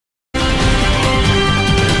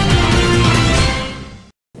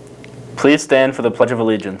Please stand for the Pledge of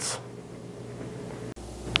Allegiance.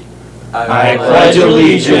 I pledge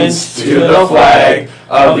allegiance to the flag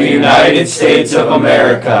of the United States of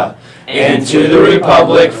America and to the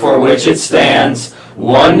republic for which it stands,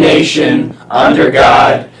 one nation, under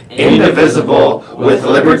God, indivisible, with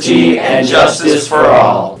liberty and justice for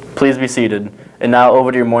all. Please be seated. And now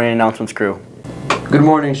over to your morning announcements crew. Good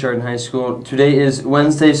morning, Chardon High School. Today is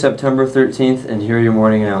Wednesday, September 13th, and here are your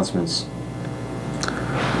morning announcements.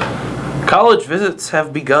 College visits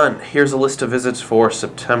have begun. Here's a list of visits for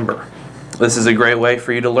September. This is a great way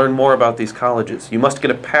for you to learn more about these colleges. You must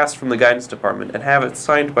get a pass from the guidance department and have it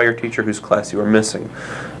signed by your teacher whose class you are missing.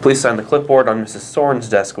 Please sign the clipboard on Mrs. Soren's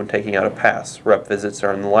desk when taking out a pass. Rep visits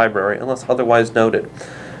are in the library unless otherwise noted.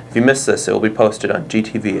 If you miss this, it will be posted on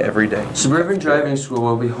GTV every day. Suburban Driving School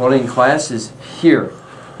will be holding classes here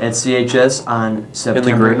at CHS on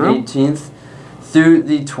September 18th through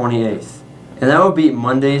the 28th. And that will be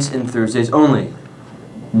Mondays and Thursdays only.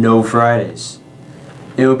 No Fridays.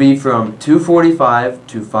 It will be from 2:45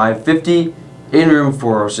 to 5:50 in room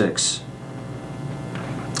 406.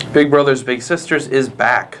 Big Brothers Big Sisters is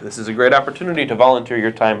back. This is a great opportunity to volunteer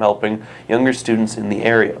your time helping younger students in the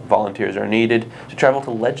area. Volunteers are needed to travel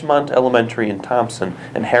to Ledgemont Elementary in Thompson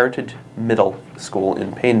and Heritage Middle School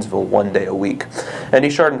in Paynesville 1 day a week. Any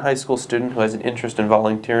Chardon High School student who has an interest in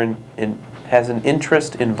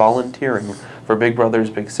volunteering for Big Brothers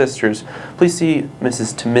Big Sisters, please see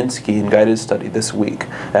Mrs. Tominski in guided study this week.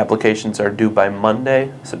 Applications are due by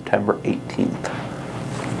Monday, September 18th.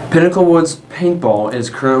 Pinnacle Woods Paintball is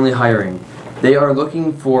currently hiring. They are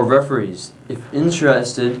looking for referees. If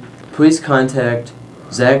interested, please contact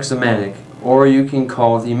Zach Zamanek, or you can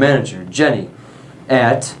call the manager, Jenny,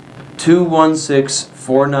 at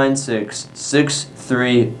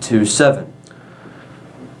 216-496-6327.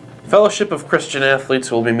 Fellowship of Christian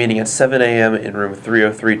Athletes will be meeting at 7 a.m. in room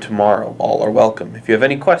 303 tomorrow. All are welcome. If you have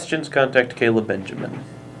any questions, contact Caleb Benjamin.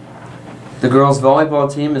 The girls' volleyball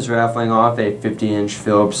team is raffling off a 50-inch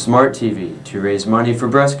Philips Smart TV to raise money for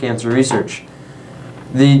breast cancer research.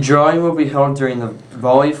 The drawing will be held during the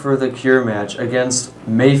Volley for the Cure match against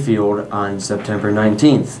Mayfield on September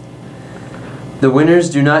 19th. The winners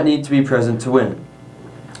do not need to be present to win.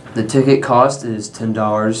 The ticket cost is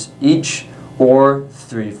 $10 each, or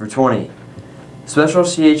 3 for $20. Special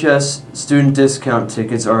CHS student discount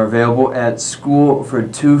tickets are available at school for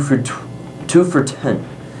 2 for $10.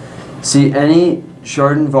 See any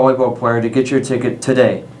Chardon volleyball player to get your ticket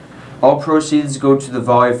today. All proceeds go to the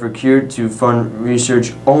Volley for Cure to fund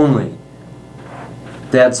research only.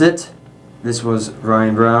 That's it. This was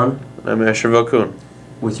Ryan Brown. I'm Asher Vilcoon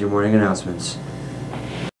with your morning announcements.